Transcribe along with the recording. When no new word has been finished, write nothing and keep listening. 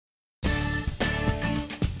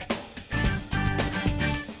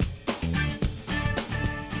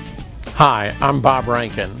Hi, I'm Bob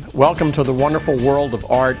Rankin. Welcome to the wonderful world of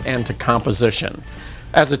art and to composition.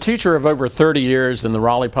 As a teacher of over 30 years in the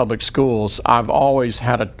Raleigh Public Schools, I've always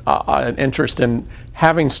had an interest in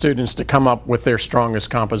having students to come up with their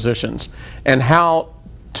strongest compositions and how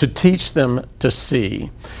to teach them to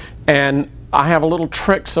see. And I have a little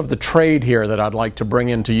tricks of the trade here that I'd like to bring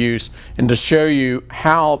into use and to show you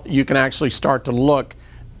how you can actually start to look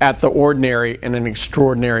at the ordinary in an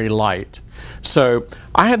extraordinary light. So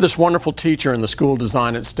I had this wonderful teacher in the School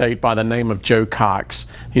Design at State by the name of Joe Cox.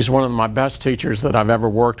 He's one of my best teachers that I've ever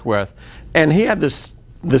worked with. And he had this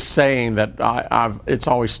saying that it's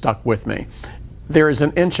always stuck with me. There is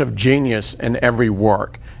an inch of genius in every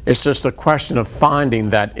work. It's just a question of finding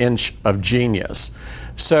that inch of genius.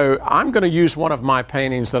 So I'm going to use one of my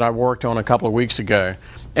paintings that I worked on a couple of weeks ago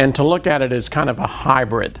and to look at it as kind of a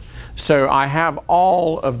hybrid. So I have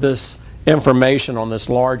all of this information on this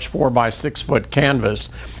large 4 by 6 foot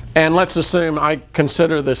canvas, and let's assume I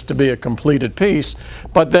consider this to be a completed piece,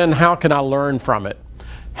 but then how can I learn from it?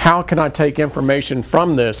 How can I take information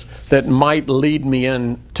from this that might lead me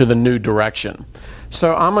into the new direction?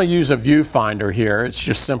 So I'm going to use a viewfinder here. It's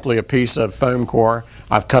just simply a piece of foam core.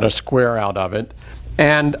 I've cut a square out of it,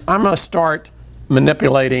 and I'm going to start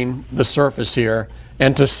manipulating the surface here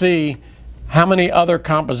and to see how many other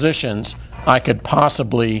compositions I could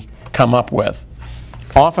possibly come up with.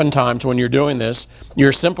 Oftentimes when you're doing this,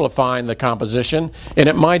 you're simplifying the composition and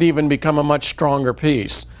it might even become a much stronger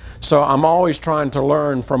piece. So I'm always trying to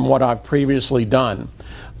learn from what I've previously done.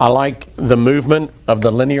 I like the movement of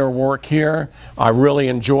the linear work here. I really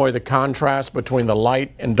enjoy the contrast between the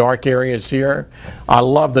light and dark areas here. I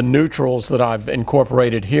love the neutrals that I've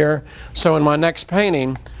incorporated here. So in my next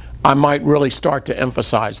painting, I might really start to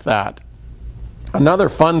emphasize that. Another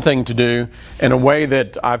fun thing to do, in a way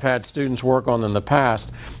that I've had students work on in the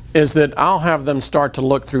past, is that I'll have them start to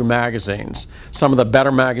look through magazines. Some of the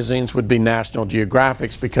better magazines would be National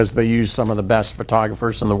Geographic's because they use some of the best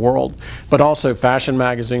photographers in the world. But also fashion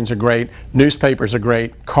magazines are great, newspapers are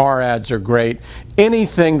great, car ads are great,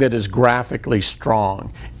 anything that is graphically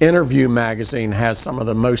strong. Interview magazine has some of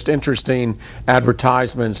the most interesting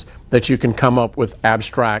advertisements that you can come up with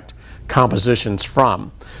abstract compositions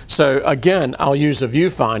from. So again, I'll use a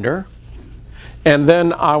viewfinder, and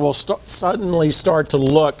then I will suddenly start to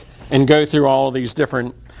look and go through all of these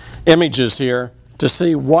different images here to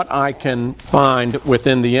see what I can find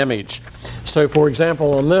within the image. So for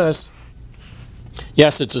example, on this,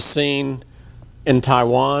 yes, it's a scene in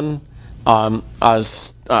Taiwan, a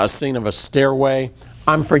scene of a stairway.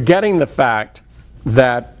 I'm forgetting the fact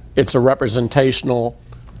that it's a representational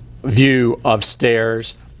view of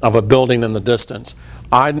stairs, of a building in the distance.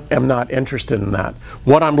 I am not interested in that.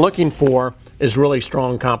 What I'm looking for is really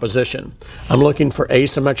strong composition. I'm looking for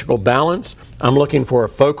asymmetrical balance. I'm looking for a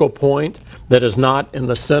focal point that is not in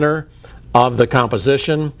the center of the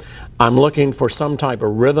composition. I'm looking for some type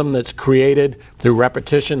of rhythm that's created through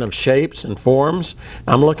repetition of shapes and forms.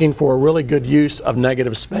 I'm looking for a really good use of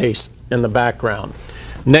negative space in the background.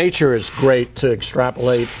 Nature is great to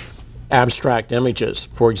extrapolate abstract images.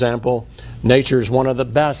 For example, nature is one of the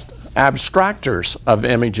best abstractors of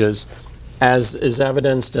images, as is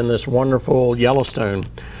evidenced in this wonderful Yellowstone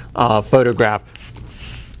photograph.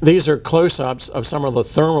 These are close-ups of some of the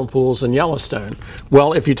thermal pools in Yellowstone.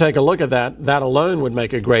 Well, if you take a look at that, that alone would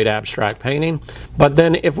make a great abstract painting. But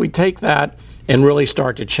then if we take that and really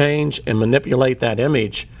start to change and manipulate that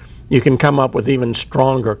image, you can come up with even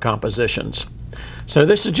stronger compositions. So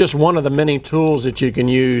this is just one of the many tools that you can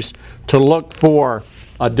use to look for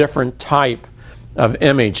a different type of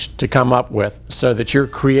image to come up with so that you're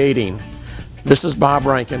creating. This is Bob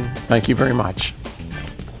Rankin. Thank you very much.